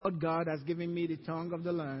Lord God has given me the tongue of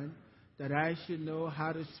the learned, that I should know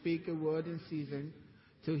how to speak a word in season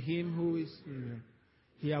to him who is near.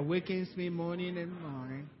 He awakens me morning and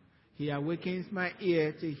morning. He awakens my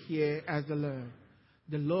ear to hear as the learned.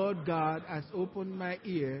 The Lord God has opened my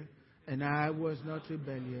ear, and I was not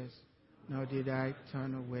rebellious, nor did I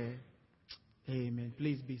turn away. Amen.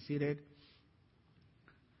 Please be seated.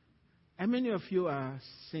 How many of you are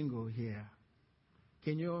single here?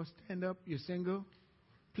 Can you all stand up? You're single?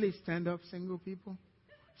 Please stand up, single people.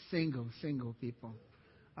 Single people.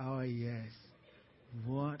 Oh, yes.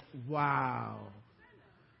 What? Wow.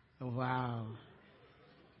 Wow.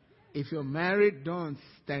 If you're married, don't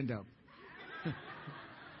stand up.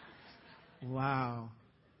 Wow.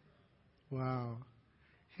 Wow.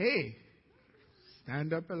 Hey,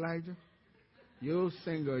 stand up, Elijah. You're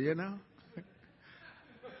single, you know?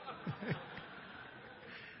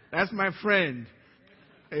 That's my friend.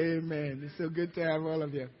 Amen. It's so good to have all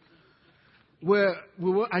of you. Well,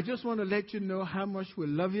 I just want to let you know how much we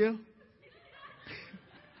love you.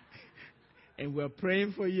 And we're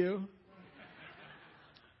praying for you.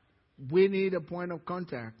 We need a point of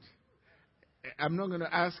contact. I'm not going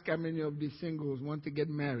to ask how many of these singles want to get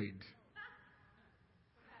married.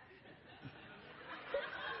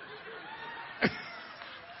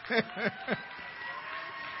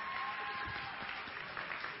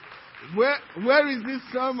 Where is this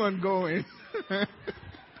sermon going?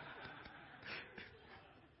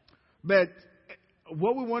 But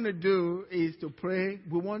what we want to do is to pray.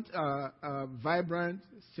 We want a vibrant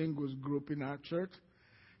singles group in our church.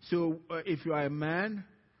 So if you are a man,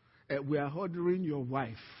 we are ordering your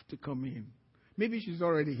wife to come in. Maybe she's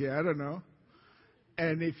already here. I don't know.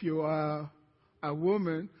 And if you are a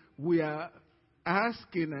woman, we are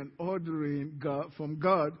asking and ordering from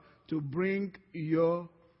God to bring your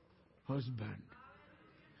husband.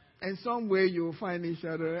 And some way you'll find each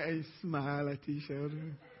other and smile at each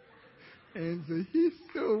other. And say, he's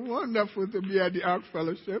so wonderful to be at the Ark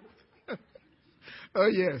Fellowship. Oh,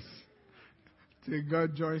 yes. To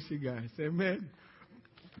God joins you guys. Amen.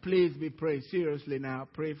 Please be praying seriously now.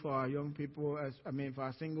 Pray for our young people, for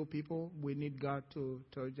our single people. We need God to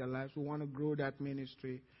touch their lives. We want to grow that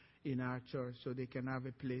ministry in our church so they can have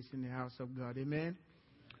a place in the house of God. Amen.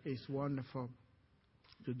 It's wonderful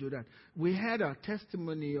to do that. We had a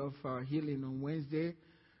testimony of healing on Wednesday.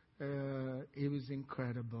 It was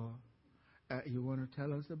incredible. You want to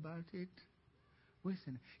tell us about it?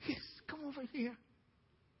 Listen. Yes, come over here.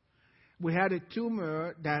 We had a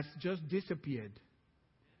tumor that's just disappeared.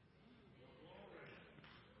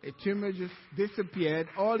 A tumor just disappeared.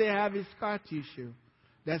 All they have is scar tissue.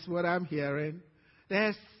 That's what I'm hearing.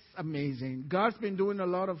 That's amazing. God's been doing a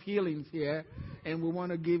lot of healings here, and we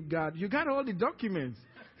want to give God. You got all the documents.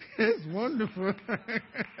 It's wonderful.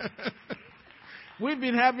 We've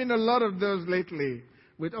been having a lot of those lately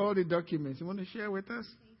with all the documents. You want to share with us?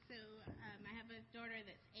 So I have a daughter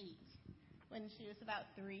that's 8. When she was about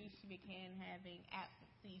 3, she began having absent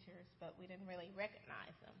seizures, but we didn't really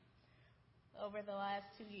recognize them. Over the last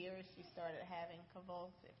 2 years, she started having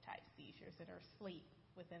convulsive type seizures in her sleep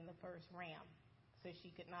within the first round. So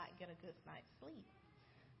she could not get a good night's sleep.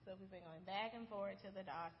 So we've been going back and forth to the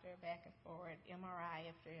doctor, back and forth, MRI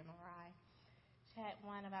after MRI. She had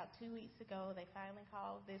one about 2 weeks ago. They finally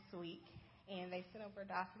called this week, and they sent over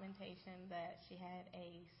documentation that she had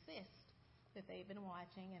a cyst that they've been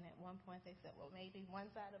watching. And at one point they said, well, maybe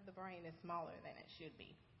one side of the brain is smaller than it should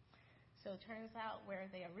be. So it turns out where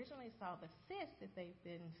they originally saw the cyst that they've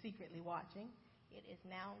been secretly watching, it is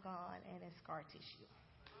now gone and it's scar tissue.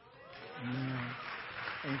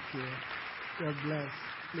 Thank you. God bless.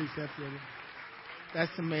 Please help you.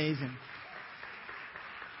 That's amazing.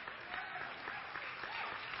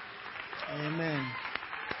 Amen.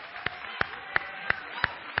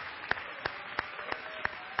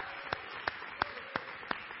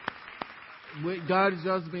 God's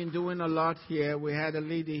just been doing a lot here. We had a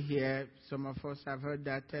lady here. Some of us have heard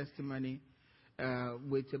that testimony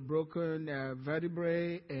with a broken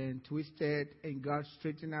vertebrae and twisted, and God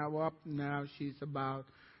straightened her up. Now she's about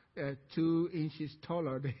 2 inches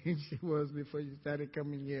taller than she was before she started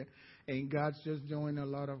coming here. And God's just doing a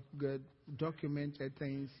lot of good documented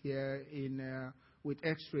things here with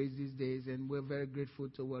X-rays these days, and we're very grateful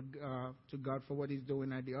to God for what He's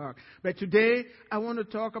doing at the Ark. But today, I want to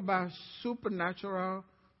talk about supernatural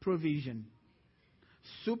provision.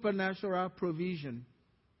 Supernatural provision.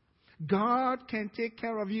 God can take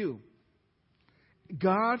care of you.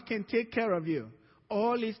 God can take care of you.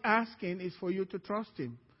 All He's asking is for you to trust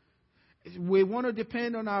Him. We want to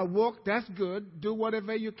depend on our work. That's good. Do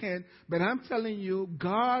whatever you can. But I'm telling you,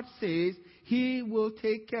 God says He will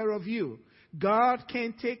take care of you. God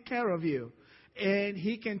can take care of you. And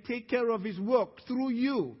He can take care of His work through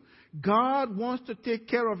you. God wants to take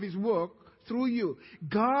care of His work through you.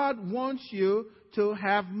 God wants you to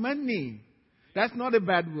have money. That's not a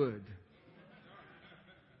bad word.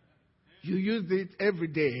 You use it every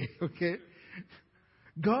day, okay?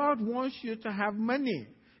 God wants you to have money.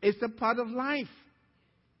 It's a part of life.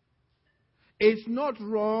 It's not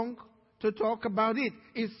wrong to talk about it.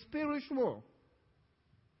 It's spiritual.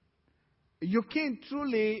 You can't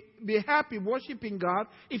truly be happy worshiping God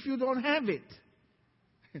if you don't have it.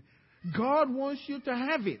 God wants you to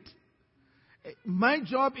have it. My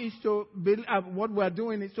job is to build up what we're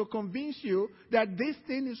doing is to convince you that this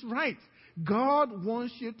thing is right. God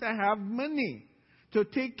wants you to have money to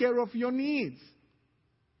take care of your needs.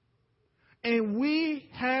 And we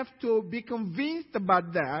have to be convinced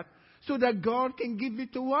about that so that God can give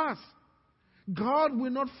it to us. God will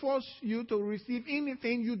not force you to receive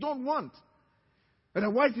anything you don't want.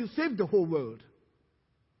 Otherwise, you save the whole world.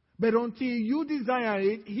 But until you desire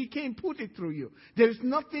it, He can't put it through you. There is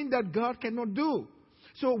nothing that God cannot do.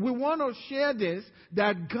 So we want to share this,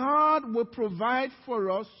 that God will provide for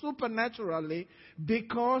us supernaturally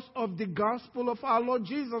because of the gospel of our Lord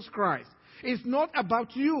Jesus Christ. It's not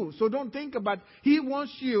about you, so don't think about it. He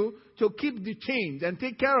wants you to keep the change and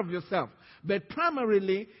take care of yourself. But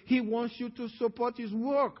primarily, He wants you to support His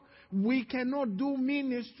work. We cannot do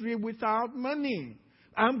ministry without money.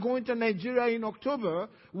 I'm going to Nigeria in October.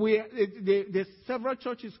 There's several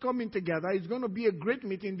churches coming together. It's going to be a great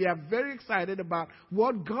meeting. They are very excited about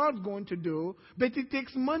what God's going to do. But it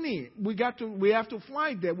takes money. We have to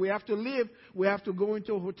fly there. We have to live. We have to go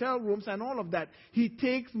into hotel rooms and all of that. He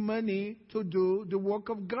takes money to do the work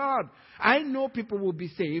of God. I know people will be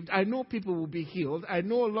saved. I know people will be healed. I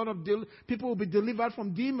know a lot of people will be delivered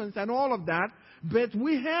from demons and all of that. But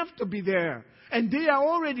we have to be there. And they are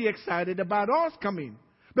already excited about us coming.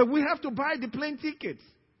 But we have to buy the plane tickets.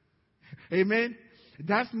 Amen.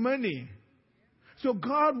 That's money. So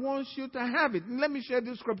God wants you to have it. Let me share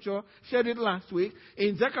this scripture. Shared it last week.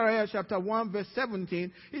 In Zechariah chapter 1 verse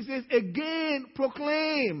 17. It says, again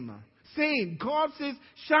proclaim. Saying. God says,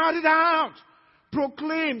 shout it out.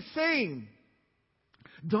 Proclaim. Saying.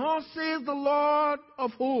 Thus says the Lord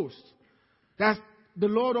of hosts. That's the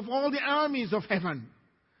Lord of all the armies of heaven.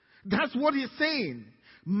 That's what He's saying.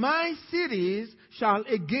 My cities shall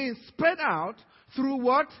again spread out through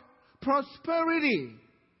what? Prosperity.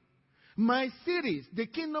 My cities, the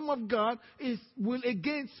kingdom of God, will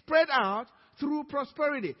again spread out through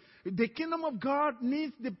prosperity. The kingdom of God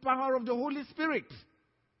needs the power of the Holy Spirit.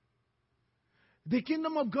 The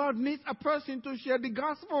kingdom of God needs a person to share the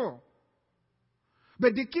gospel.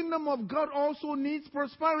 But the kingdom of God also needs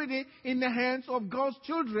prosperity in the hands of God's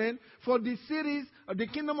children for the cities of the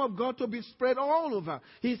kingdom of God to be spread all over.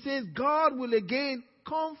 He says God will again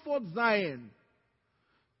comfort Zion.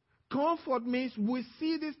 Comfort means we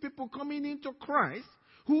see these people coming into Christ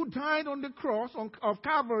who died on the cross of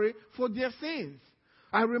Calvary for their sins.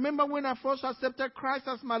 I remember when I first accepted Christ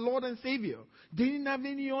as my Lord and Savior. Didn't have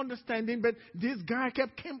any understanding, but this guy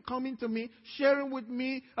kept coming to me, sharing with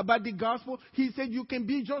me about the gospel. He said, you can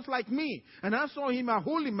be just like me. And I saw him a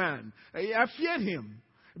holy man. I feared him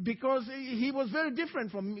because he was very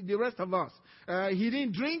different from the rest of us. He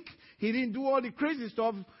didn't drink. He didn't do all the crazy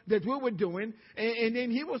stuff that we were doing. And then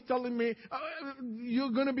he was telling me,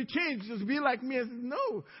 you're going to be changed. Just be like me. I said,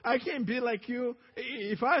 no, I can't be like you.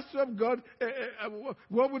 If I serve God,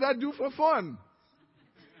 what would I do for fun?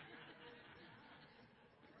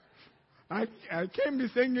 I can't be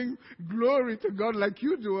singing glory to God like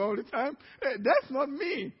you do all the time. That's not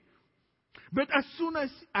me. But as soon as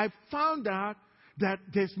I found out that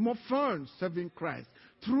there's more fun serving Christ,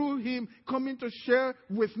 through Him coming to share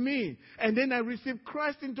with me, and then I received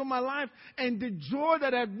Christ into my life, and the joy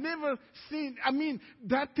that I've never seen,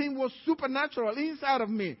 that thing was supernatural inside of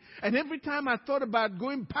me. And every time I thought about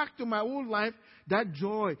going back to my old life, that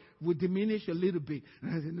joy would diminish a little bit.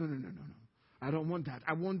 And I said, no. I don't want that.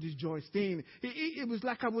 I want this joy staying. It was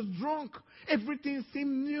like I was drunk. Everything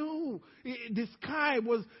seemed new. The sky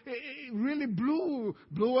was really blue,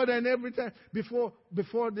 bluer than every time before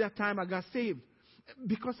that time I got saved.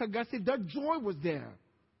 Because I got saved, that joy was there.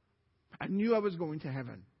 I knew I was going to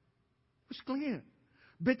heaven. It was clear.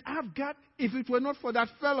 But if it were not for that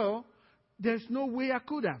fellow, there's no way I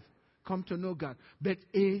could have come to know God. But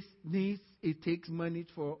it takes money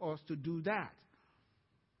for us to do that.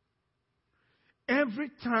 Every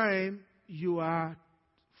time you are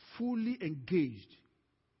fully engaged,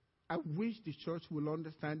 I wish the church will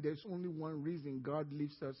understand there's only one reason God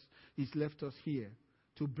He's left us here,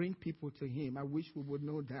 to bring people to Him. I wish we would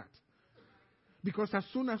know that. Because as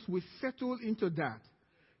soon as we settle into that,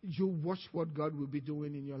 you watch what God will be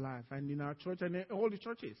doing in your life and in our church and in all the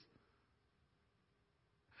churches.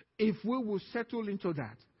 If we will settle into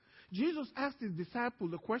that. Jesus asked his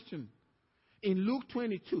disciples a question. In Luke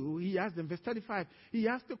 22, he asked them, verse 35, he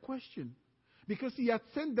asked the question because he had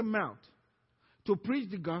sent them out to preach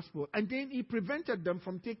the gospel, and then he prevented them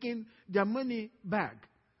from taking their money back.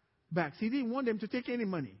 He didn't want them to take any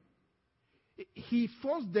money. He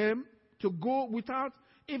forced them to go without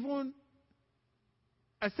even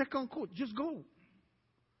a second coat. Just go.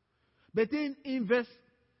 But then in verse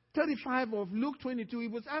 35 of Luke 22, he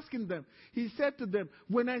was asking them. He said to them,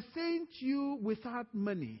 when I sent you without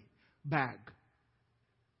money, bag,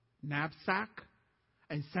 knapsack,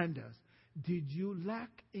 and sandals, did you lack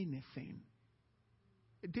anything?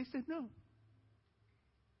 They said no.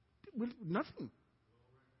 Well, nothing.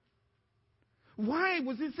 Why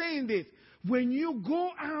was he saying this? When you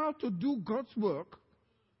go out to do God's work,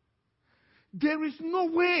 there is no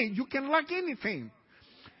way you can lack anything.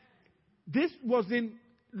 This was in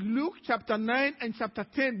Luke chapter 9 and chapter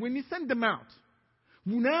 10 when he sent them out.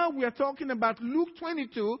 Now we are talking about Luke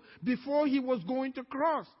 22 before he was going to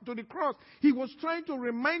the cross. He was trying to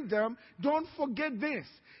remind them, don't forget this.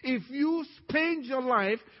 If you spend your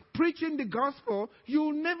life preaching the gospel,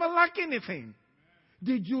 you'll never lack anything.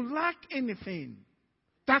 Did you lack anything?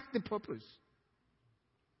 That's the purpose.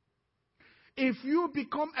 If you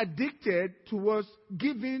become addicted towards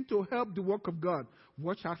giving to help the work of God,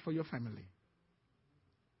 watch out for your family.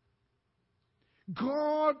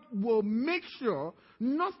 God will make sure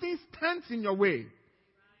nothing stands in your way.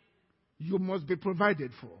 You must be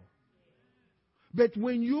provided for. But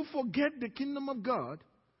when you forget the kingdom of God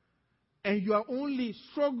and you are only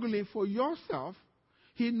struggling for yourself,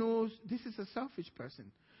 he knows this is a selfish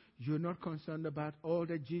person. You're not concerned about all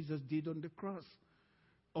that Jesus did on the cross.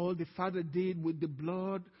 All the Father did with the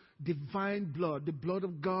blood, divine blood, the blood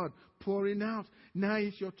of God pouring out. Now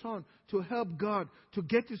it's your turn to help God, to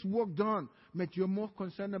get His work done. But you're more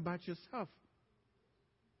concerned about yourself.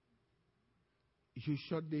 You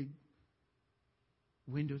shut the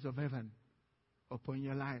windows of heaven upon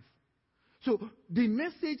your life. So the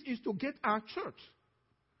message is to get our church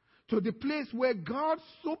to the place where God's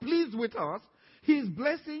so pleased with us, He is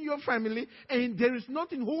blessing your family, and there is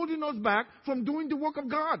nothing holding us back from doing the work of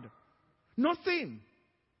God. Nothing.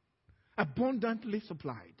 Abundantly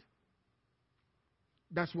supplied.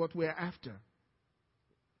 That's what we're after.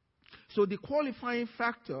 So the qualifying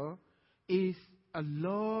factor is a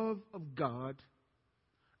love of God,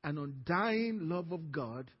 an undying love of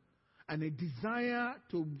God, and a desire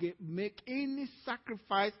to make any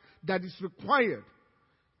sacrifice that is required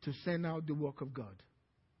to send out the work of God.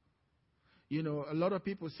 You know, a lot of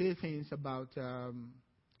people say things about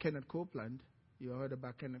Kenneth Copeland. You heard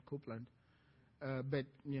about Kenneth Copeland. But,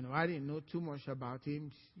 you know, I didn't know too much about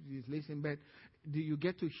him. He's listening, but you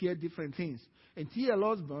get to hear different things. And T.L.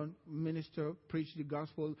 Osborne, minister, preached the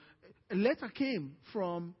gospel. A letter came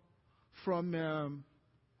from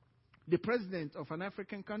the president of an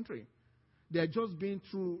African country. They had just been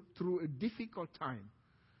through a difficult time.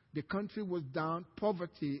 The country was down,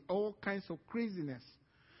 poverty, all kinds of craziness.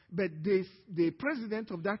 But the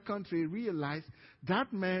president of that country realized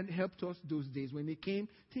that man helped us those days. When he came,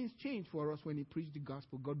 things changed for us when he preached the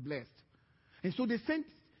gospel. God blessed. And so they sent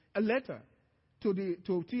a letter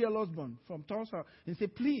to T.L. Osborne from Tulsa and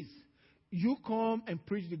said, please, you come and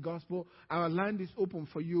preach the gospel. Our land is open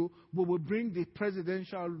for you. We will bring the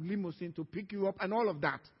presidential limousine to pick you up and all of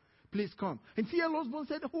that. Please come. And T.L. Osborne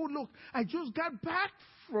said, oh, look, I just got back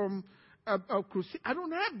from a crusade. I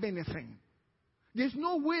don't have anything. There's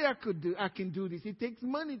no way I can do this. It takes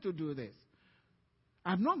money to do this.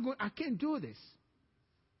 I can't do this.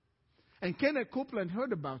 And Kenneth Copeland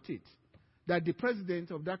heard about it, that the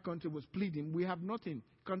president of that country was pleading, we have nothing.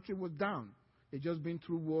 Country was down. They just been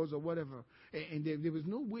through wars or whatever. And there was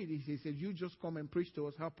no way. He said, you just come and preach to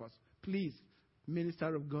us, help us. Please,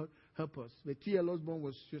 minister of God, help us. But T.L. Osborne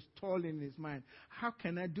was just toiling in his mind. How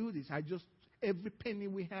can I do this? Every penny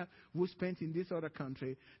we have was spent in this other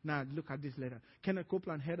country. Now, look at this letter. Kenneth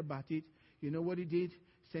Copeland heard about it. You know what he did?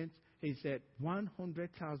 He said,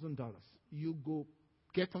 $100,000. You go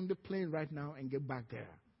get on the plane right now and get back there.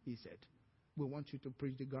 He said, we want you to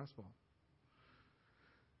preach the gospel.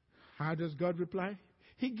 How does God reply?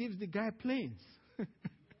 He gives the guy planes.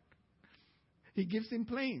 He gives him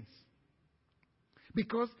planes.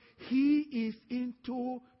 Because he is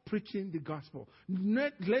into preaching the gospel.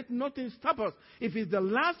 Let nothing stop us. If it's the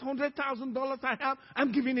last $100,000 I have,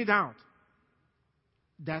 I'm giving it out.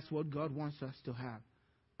 That's what God wants us to have.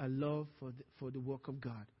 A love for the work of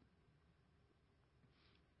God.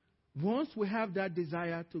 Once we have that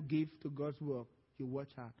desire to give to God's work, you watch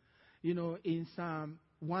out. In Psalm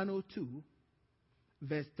 102,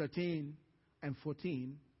 verse 13 and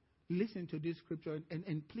 14, listen to this scripture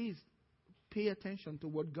and please pay attention to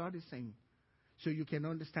what God is saying so you can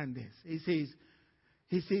understand this.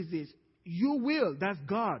 He says this, you will, that's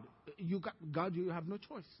God. God, you have no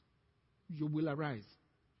choice. You will arise.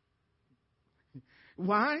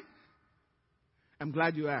 Why? I'm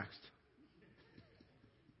glad you asked.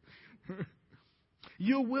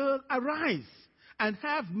 You will arise and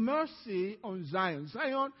have mercy on Zion.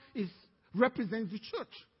 Zion represents the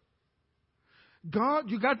church. God,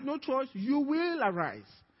 you got no choice. You will arise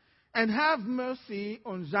and have mercy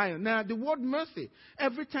on Zion. Now, the word mercy,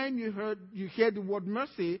 every time you hear the word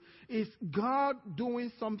mercy, is God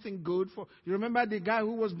doing something good for. You remember the guy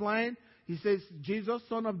who was blind? He says, Jesus,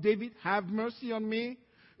 son of David, have mercy on me.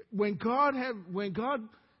 When God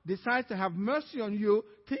decides to have mercy on you,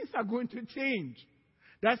 things are going to change.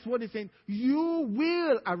 That's what he's saying. You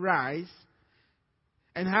will arise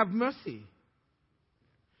and have mercy.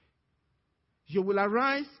 You will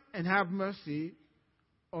arise and have mercy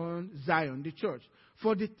on Zion, the church.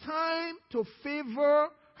 For the time to favor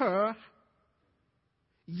her,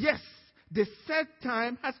 yes, the set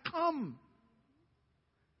time has come.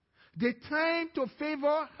 The time to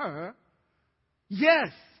favor her, yes,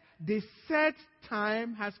 the set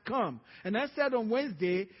time has come. And I said on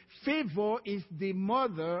Wednesday, favor is the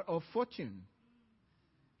mother of fortune.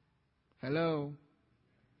 Hello?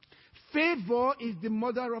 Favor is the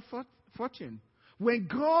mother of fortune. When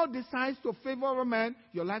God decides to favor a man,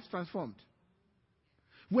 your life's transformed.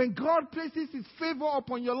 When God places His favor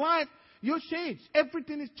upon your life, you're changed.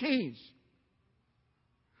 Everything is changed.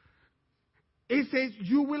 It says,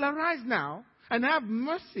 you will arise now and have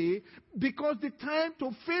mercy because the time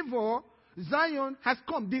to favor Zion has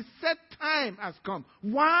come. The set time has come.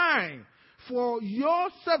 Why? For your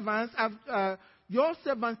servants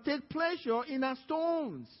take pleasure in our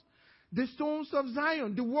stones. The stones of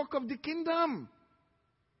Zion, the work of the kingdom.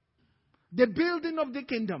 The building of the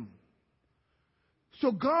kingdom.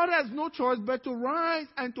 So God has no choice but to rise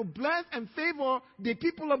and to bless and favor the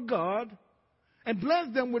people of God and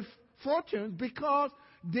bless them with fortunes because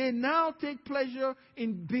they now take pleasure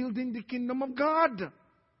in building the kingdom of God.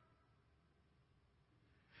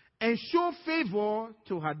 And show favor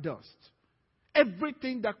to her dust.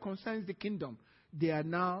 Everything that concerns the kingdom, they are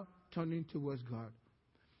now turning towards God.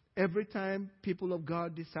 Every time people of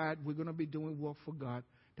God decide we're going to be doing work for God,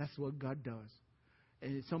 that's what God does.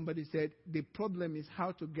 And somebody said the problem is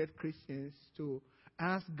how to get Christians to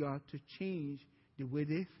ask God to change the way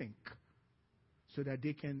they think so that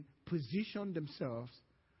they can position themselves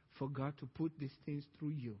for God to put these things through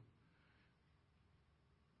you.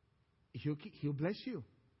 He'll bless you,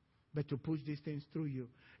 but to push these things through you.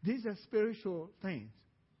 These are spiritual things.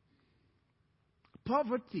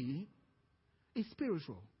 Poverty is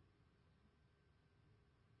spiritual.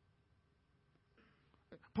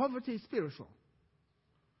 Poverty is spiritual.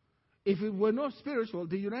 If it were not spiritual,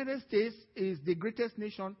 the United States is the greatest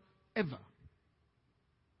nation ever,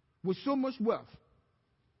 with so much wealth.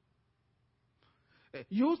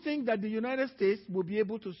 You think that the United States will be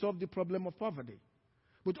able to solve the problem of poverty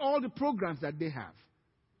with all the programs that they have?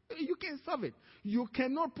 You can't solve it. You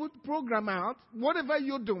cannot put program out, whatever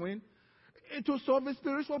you're doing, to solve a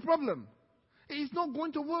spiritual problem. It's not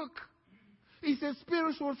going to work. It's a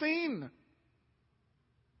spiritual thing.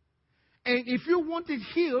 And if you want it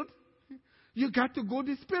healed, you got to go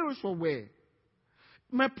the spiritual way.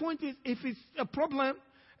 My point is, if it's a problem,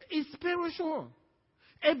 it's spiritual.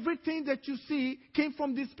 Everything that you see came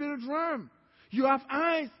from the spirit realm. You have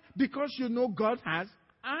eyes because you know God has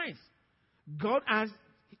eyes. God has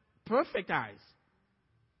perfect eyes.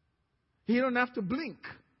 He don't have to blink.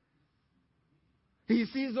 He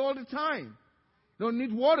sees all the time. Don't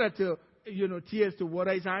need water to, tears to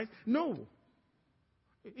water his eyes. No.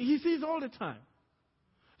 He sees all the time.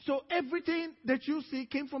 So everything that you see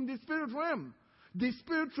came from the spirit realm. The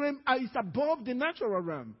spirit realm is above the natural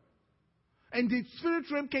realm. And the spirit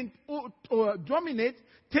realm can dominate,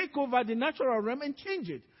 take over the natural realm and change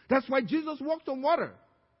it. That's why Jesus walked on water.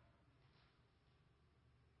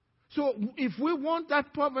 So if we want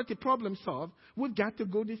that poverty problem solved, we've got to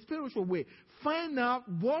go the spiritual way. Find out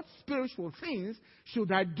what spiritual things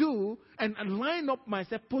should I do and line up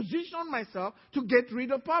myself, position myself to get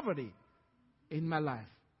rid of poverty in my life.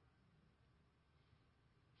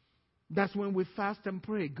 That's when we fast and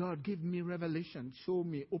pray. God, give me revelation. Show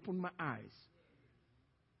me. Open my eyes.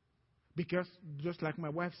 Because just like my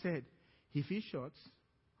wife said, if he shuts,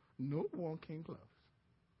 no one can close.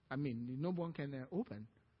 No one can open.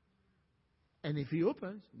 And if he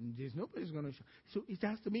opens, there's nobody's going to shut. So it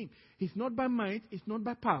has to be. It's not by might, it's not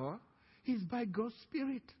by power, it's by God's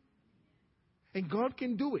Spirit. And God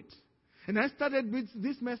can do it. And I started with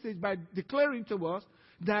this message by declaring to us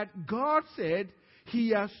that God said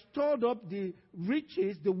he has stored up the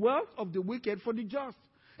riches, the wealth of the wicked for the just.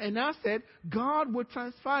 And I said God will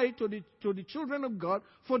transfer it to the children of God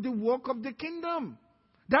for the work of the kingdom.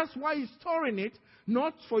 That's why he's storing it,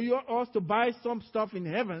 not for us to buy some stuff in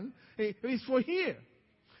heaven. It's for here.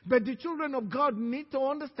 But the children of God need to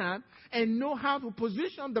understand and know how to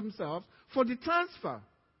position themselves for the transfer.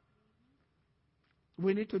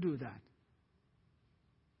 We need to do that.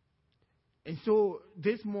 And so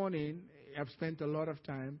this morning, I've spent a lot of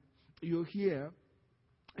time. You're here,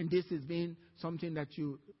 and this has been something that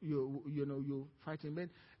you're fighting with.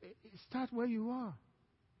 Start where you are.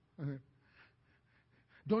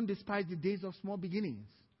 Don't despise the days of small beginnings,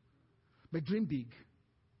 but dream big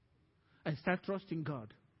and start trusting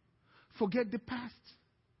God. Forget the past.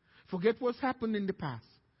 Forget what's happened in the past.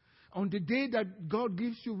 On the day that God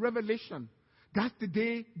gives you revelation, that's the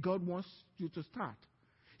day God wants you to start.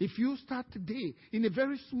 If you start today in a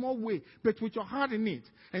very small way, but with your heart in it,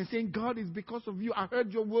 and saying, God, it's because of you, I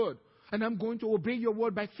heard your word, and I'm going to obey your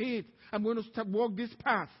word by faith. I'm going to walk this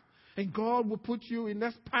path. And God will put you in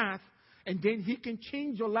this path, and then he can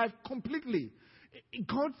change your life completely.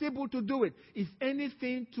 God's able to do it. Is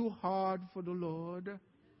anything too hard for the Lord?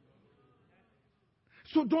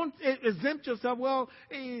 So don't exempt yourself. Well,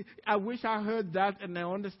 I wish I heard that and I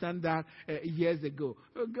understand that years ago.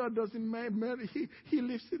 God doesn't matter. He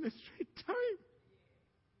lives in a straight time.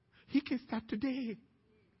 He can start today.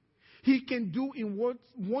 He can do in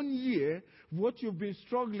 1 year what you've been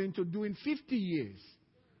struggling to do in 50 years.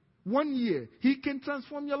 1 year. He can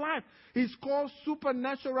transform your life. It's called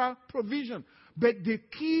supernatural provision. But the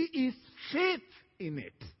key is faith in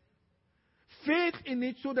it. Faith in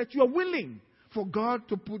it so that you are willing for God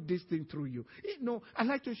to put this thing through you. I'd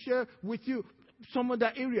like to share with you some of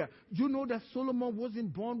that area. You know that Solomon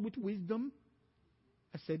wasn't born with wisdom?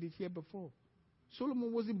 I said it here before.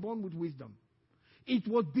 Solomon wasn't born with wisdom. It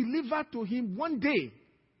was delivered to him one day.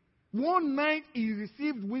 One night he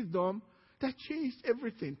received wisdom that changed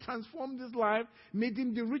everything, transformed his life, made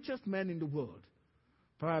him the richest man in the world.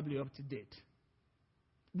 Probably up to date.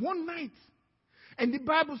 One night. And the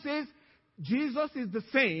Bible says Jesus is the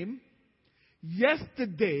same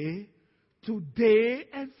yesterday, today,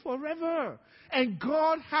 and forever. And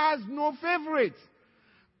God has no favorites.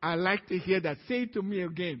 I like to hear that. Say it to me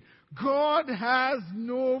again. God has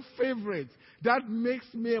no favorites. That makes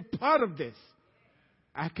me a part of this.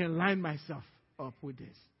 I can line myself up with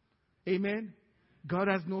this. Amen? God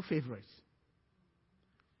has no favorites.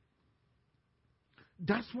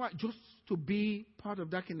 That's why, just to be part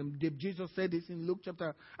of that kingdom, Jesus said this in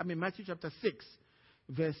Matthew chapter 6.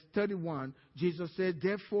 Verse 31, Jesus said,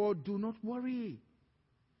 therefore do not worry,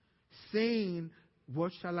 saying,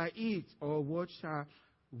 what shall I eat? Or what shall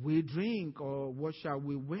we drink? Or what shall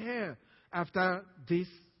we wear? After this,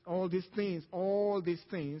 all these things,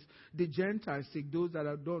 the Gentiles seek, those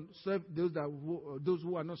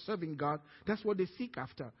who are not serving God, that's what they seek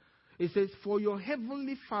after. It says, for your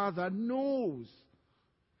heavenly Father knows.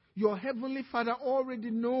 Your heavenly Father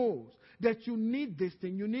already knows that you need this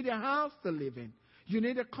thing. You need a house to live in. You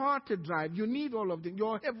need a car to drive. You need all of them.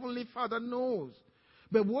 Your heavenly Father knows.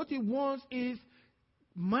 But what he wants is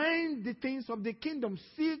mind the things of the kingdom.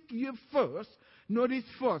 Seek ye first. Notice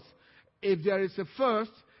first. If there is a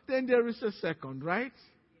first, then there is a second, right?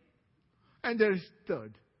 And there is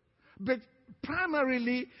third. But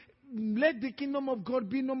primarily, let the kingdom of God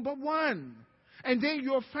be number one. And then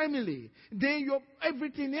your family. Then your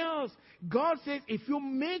everything else. God says if you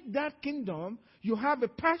make that kingdom, you have a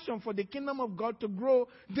passion for the kingdom of God to grow,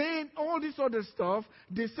 then all this other stuff,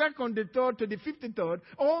 the second, the third, to the 53rd,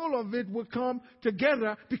 all of it will come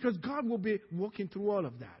together because God will be working through all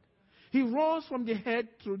of that. He runs from the head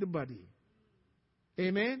through the body.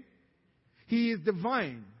 Amen? He is the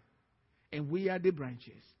vine, and we are the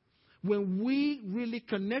branches. When we really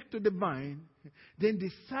connect to the vine, then the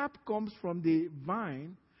sap comes from the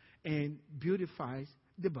vine and beautifies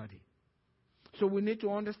the body. So we need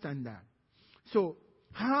to understand that. So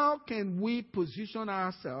how can we position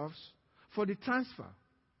ourselves for the transfer?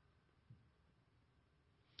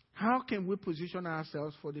 How can we position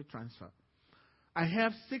ourselves for the transfer? I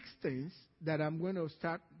have 6 things that I'm going to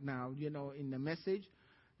start now, in the message.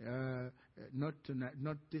 Not tonight,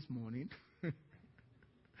 not this morning.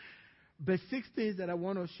 But 6 things that I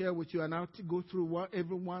want to share with you, and I'll go through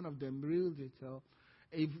every one of them real detail.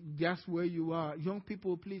 If that's where you are, young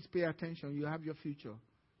people, please pay attention. You have your future.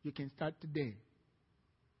 You can start today.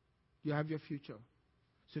 You have your future.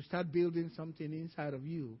 So start building something inside of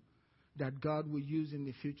you that God will use in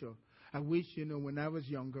the future. I wish, when I was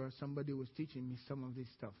younger, somebody was teaching me some of this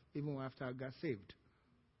stuff, even after I got saved.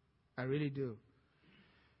 I really do.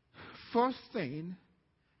 First thing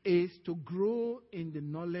is to grow in the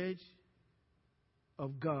knowledge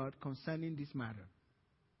of God concerning this matter.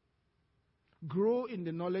 Grow in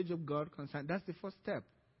the knowledge of God concerning. That's the first step.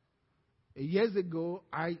 Years ago,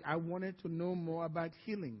 I wanted to know more about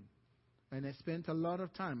healing. And I spent a lot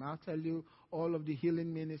of time. I'll tell you all of the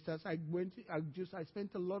healing ministers. I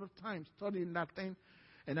spent a lot of time studying that thing.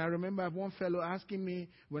 And I remember one fellow asking me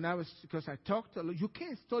because I talked a lot. You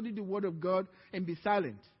can't study the Word of God and be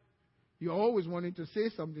silent. You're always wanting to say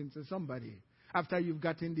something to somebody after you've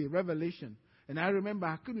gotten the revelation. And I remember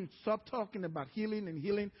I couldn't stop talking about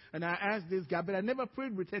healing. And I asked this guy, but I never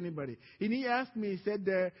prayed with anybody. And he asked me, he said,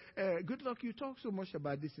 Goodluck, you talk so much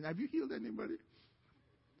about this. Have you healed anybody?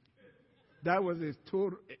 That was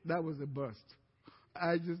a burst.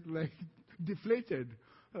 I just deflated.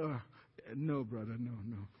 No, brother, no.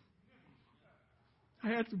 I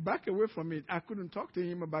had to back away from it. I couldn't talk to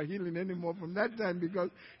him about healing anymore from that time because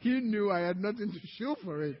he knew I had nothing to show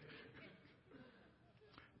for it.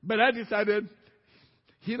 But I decided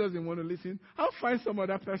he doesn't want to listen. I'll find some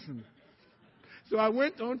other person. So I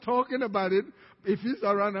went on talking about it. If he's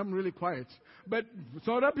around, I'm really quiet. But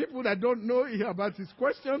some other people that don't know about his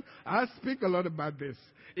question, I speak a lot about this.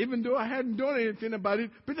 Even though I hadn't done anything about it,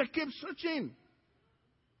 but I kept searching.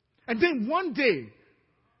 And then one day,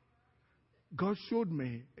 God showed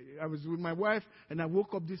me. I was with my wife, and I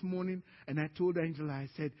woke up this morning, and I told Angela, I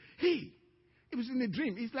said, hey, it was in a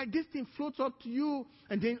dream. It's like this thing floats up to you,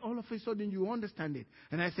 and then all of a sudden you understand it.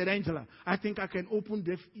 And I said, Angela, I think I can open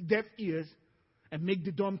deaf ears and make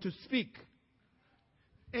the dumb to speak.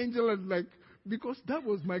 Angela's like, because that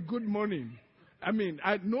was my good morning. I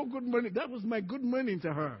had no good morning. That was my good morning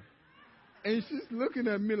to her. And she's looking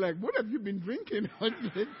at me like, what have you been drinking? Are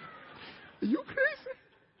you crazy?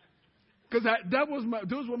 Because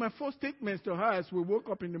those were my first statements to her as we woke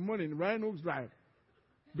up in the morning, Ryan Oaks Drive.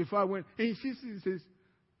 Before I went, and she says,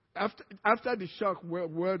 after the shock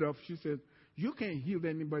word of, she said, you can't heal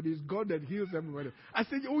anybody. It's God that heals everybody. I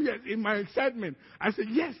said, oh yes, in my excitement. I said,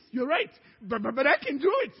 yes, you're right. But I can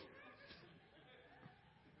do it.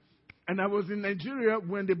 And I was in Nigeria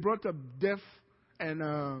when they brought a deaf and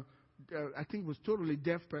I think it was totally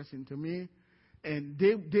deaf person to me. And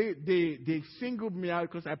they singled me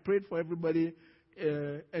out because I prayed for everybody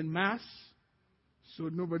en masse. So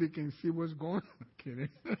nobody can see what's going on. Kidding.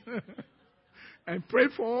 And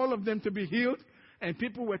prayed for all of them to be healed. And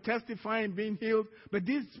people were testifying, being healed. But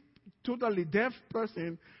this totally deaf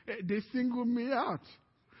person, they singled me out.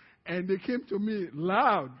 And they came to me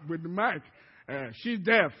loud with the mic. She's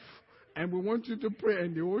deaf. And we want you to pray.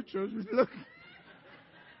 And the whole church was looking.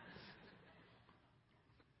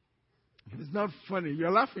 It's not funny.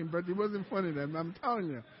 You're laughing, but it wasn't funny then. I'm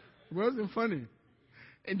telling you. It wasn't funny.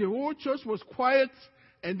 And the whole church was quiet,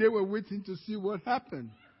 and they were waiting to see what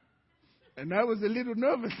happened. And I was a little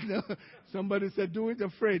nervous. Somebody said, do it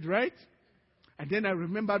afraid, right? And then I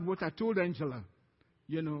remembered what I told Angela.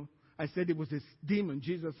 I said it was a demon.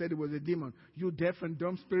 Jesus said it was a demon. You deaf and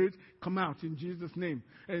dumb spirit, come out in Jesus' name.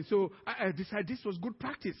 And so I decided this was good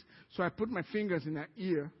practice. So I put my fingers in her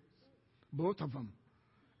ear, both of them.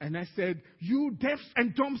 And I said, you deaf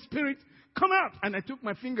and dumb spirit, come out. And I took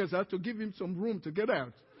my fingers out to give him some room to get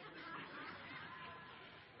out.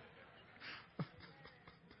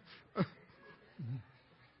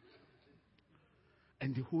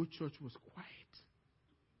 And the whole church was quiet,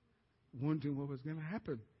 wondering what was going to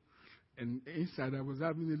happen. And inside I was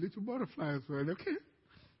having a little butterfly as well, okay?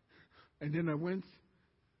 And then I went,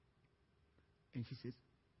 and she says,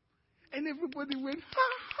 and everybody went, ha,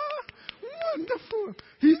 ha, wonderful.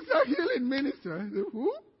 He's a healing minister. I said,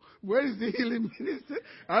 who? Where is the healing minister?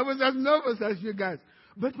 I was as nervous as you guys.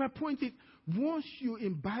 But my point is, once you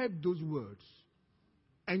imbibe those words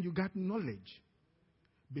and you got knowledge,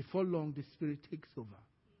 before long the Spirit takes over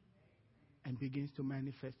and begins to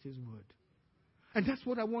manifest His word. And that's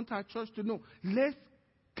what I want our church to know. Let's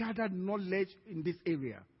gather knowledge in this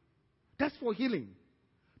area. That's for healing.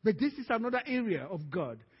 But this is another area of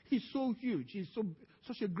God. He's so huge. He's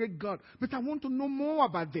such a great God. But I want to know more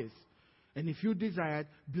about this. And if you desire,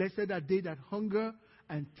 blessed are they that hunger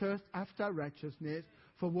and thirst after righteousness,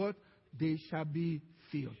 for what? They shall be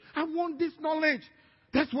filled. I want this knowledge.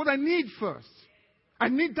 That's what I need first. I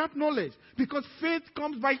need that knowledge. Because faith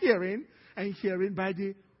comes by hearing, and hearing by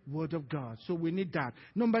the Word of God. So we need that.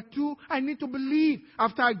 Number 2, I need to believe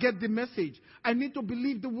after I get the message. I need to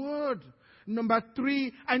believe the Word. Number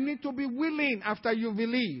 3, I need to be willing after you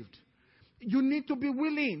believed. You need to be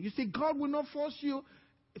willing. You see, God will not force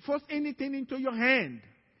anything into your hand.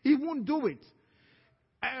 He won't do it.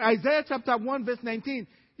 Isaiah chapter 1 verse 19,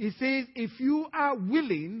 it says, if you are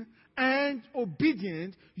willing and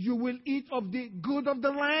obedient, you will eat of the good of the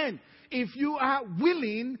land. If you are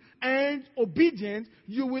willing and obedient,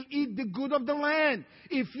 you will eat the good of the land.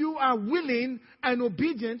 If you are willing and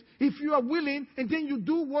obedient, if you are willing and then you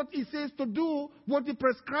do what He says to do, what He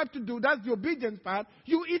prescribed to do, that's the obedience part,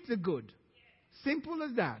 you eat the good. Simple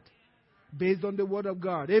as that. Based on the Word of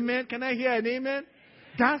God. Amen? Can I hear an amen?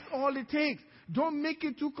 That's all it takes. Don't make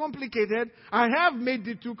it too complicated. I have made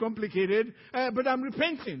it too complicated, but I'm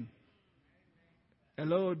repenting.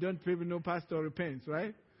 Hello, don't people know pastor repents,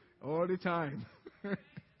 right? All the time.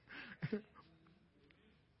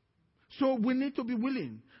 So we need to be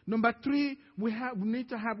willing. Number 3, we need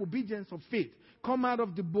to have obedience of faith. Come out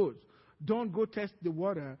of the boat. Don't go test the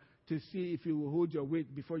water to see if you will hold your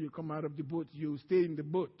weight before you come out of the boat. You stay in the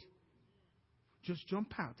boat. Just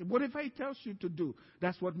jump out. Whatever He tells you to do,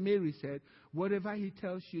 that's what Mary said. Whatever He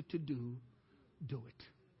tells you to do, do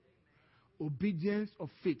it. Obedience of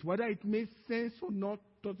faith. Whether it makes sense or not,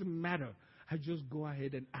 doesn't matter. I just go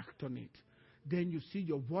ahead and act on it. Then you see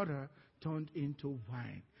your water turned into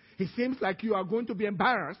wine. It seems like you are going to be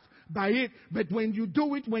embarrassed by it, but when you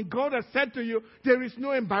do it, when God has said to you, there is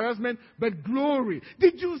no embarrassment, but glory.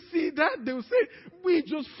 Did you see that? They will say, we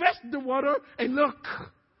just fetched the water and look.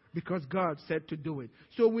 Because God said to do it.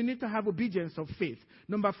 So we need to have obedience of faith.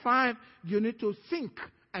 Number 5, you need to think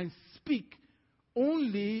and speak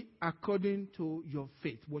only according to your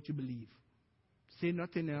faith, what you believe. Say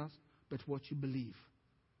nothing else but what you believe.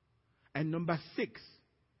 And number 6,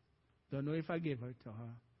 don't know if I gave it to her,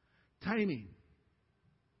 timing.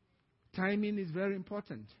 Timing is very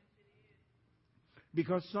important.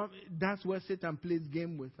 Because that's where Satan plays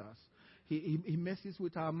game with us. He messes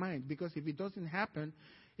with our mind. Because if it doesn't happen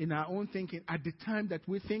in our own thinking, at the time that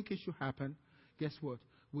we think it should happen, guess what?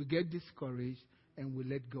 We get discouraged and we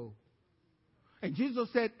let go. And Jesus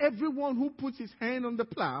said, everyone who puts his hand on the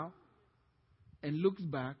plow and looks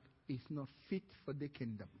back is not fit for the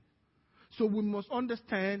kingdom. So we must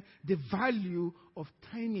understand the value of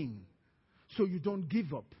timing so you don't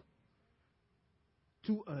give up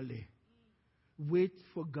too early. Wait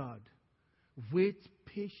for God. Wait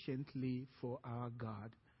patiently for our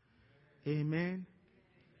God. Amen.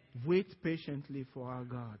 Wait patiently for our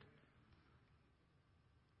God.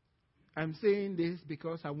 I'm saying this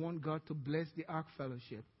because I want God to bless the Ark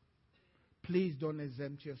Fellowship. Please don't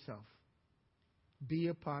exempt yourself. Be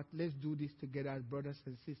a part. Let's do this together as brothers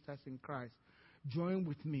and sisters in Christ. Join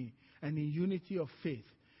with me. And in unity of faith,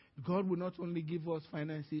 God will not only give us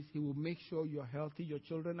finances, He will make sure you're healthy, your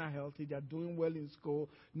children are healthy, they're doing well in school,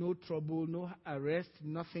 no trouble, no arrest,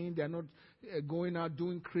 nothing. They're not going out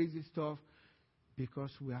doing crazy stuff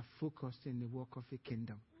because we are focused in the work of the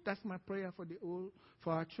kingdom. That's my prayer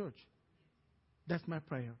for our church. That's my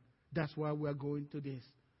prayer. That's why we're going to this,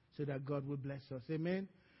 so that God will bless us. Amen?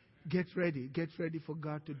 Get ready. Get ready for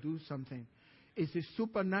God to do something. It's a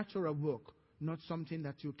supernatural work, not something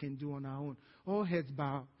that you can do on our own. All heads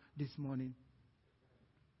bow this morning.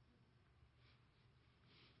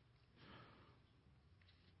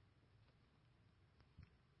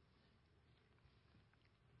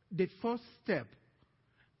 The first step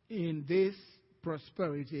in this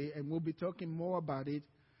prosperity, and we'll be talking more about it,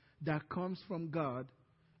 that comes from God,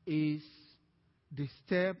 is the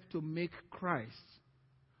step to make Christ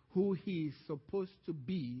who He is supposed to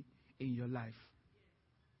be in your life.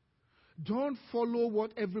 Don't follow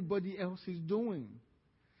what everybody else is doing.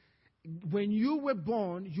 When you were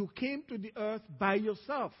born, you came to the earth by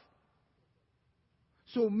yourself.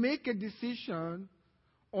 So make a decision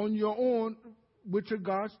on your own with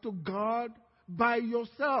regards to God by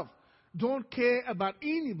yourself. Don't care about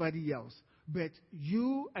anybody else, but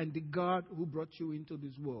you and the God who brought you into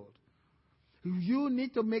this world. You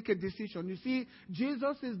need to make a decision. You see,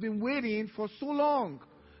 Jesus has been waiting for so long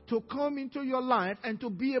to come into your life and to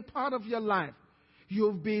be a part of your life.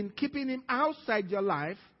 You've been keeping Him outside your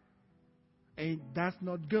life, and that's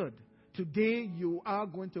not good. Today, you are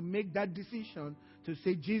going to make that decision to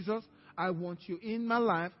say, Jesus, I want you in my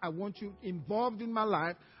life. I want you involved in my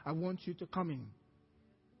life. I want you to come in.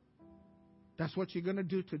 That's what you're going to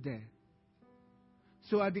do today.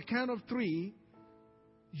 So at the count of 3,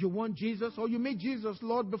 you want Jesus, or you made Jesus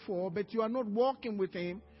Lord before, but you are not walking with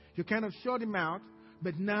Him. You kind of shut Him out,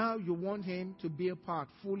 but now you want Him to be a part,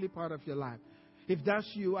 fully part of your life. If that's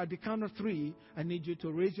you, at the count of 3, I need you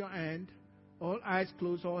to raise your hand. All eyes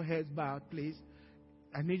closed, all heads bowed, please.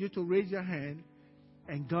 I need you to raise your hand,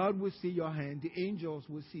 and God will see your hand. The angels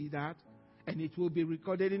will see that, and it will be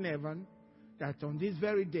recorded in heaven. that on this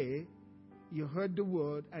very day, you heard the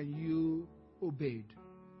word and you obeyed.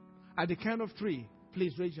 At the count of 3,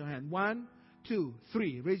 please raise your hand. 1, 2,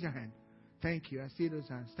 3. Raise your hand. Thank you. I see those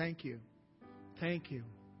hands. Thank you. Thank you.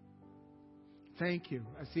 Thank you.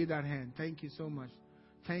 I see that hand. Thank you so much.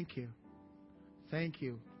 Thank you. Thank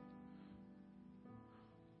you.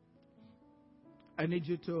 I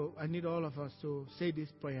need all of us to say this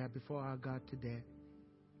prayer before our God today.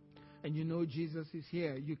 And you know Jesus is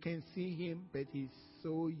here. You can see him, but he's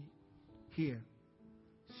so here.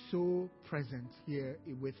 So present here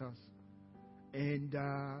with us. And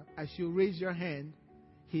as you raise your hand,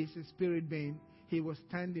 he's a spirit being. He was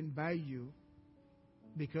standing by you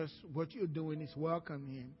because what you're doing is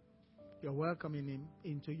welcoming him. You're welcoming him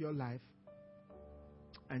into your life.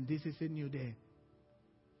 And this is a new day.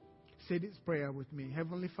 Say this prayer with me.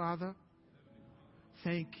 Heavenly Father,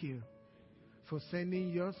 thank you for sending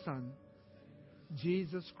your Son,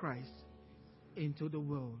 Jesus Christ, into the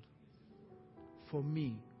world for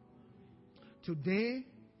me. Today,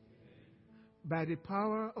 by the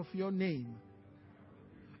power of your name,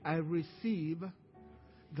 I receive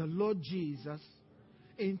the Lord Jesus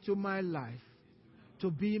into my life to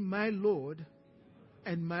be my Lord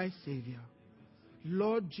and my Savior.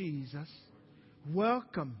 Lord Jesus,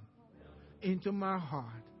 welcome into my heart.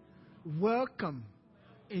 Welcome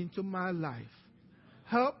into my life.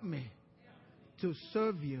 Help me to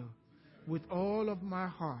serve you with all of my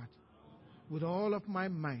heart, with all of my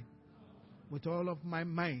mind, with all of my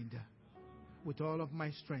mind, with all of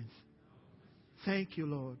my strength. Thank you,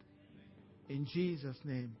 Lord. In Jesus'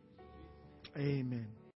 name, amen.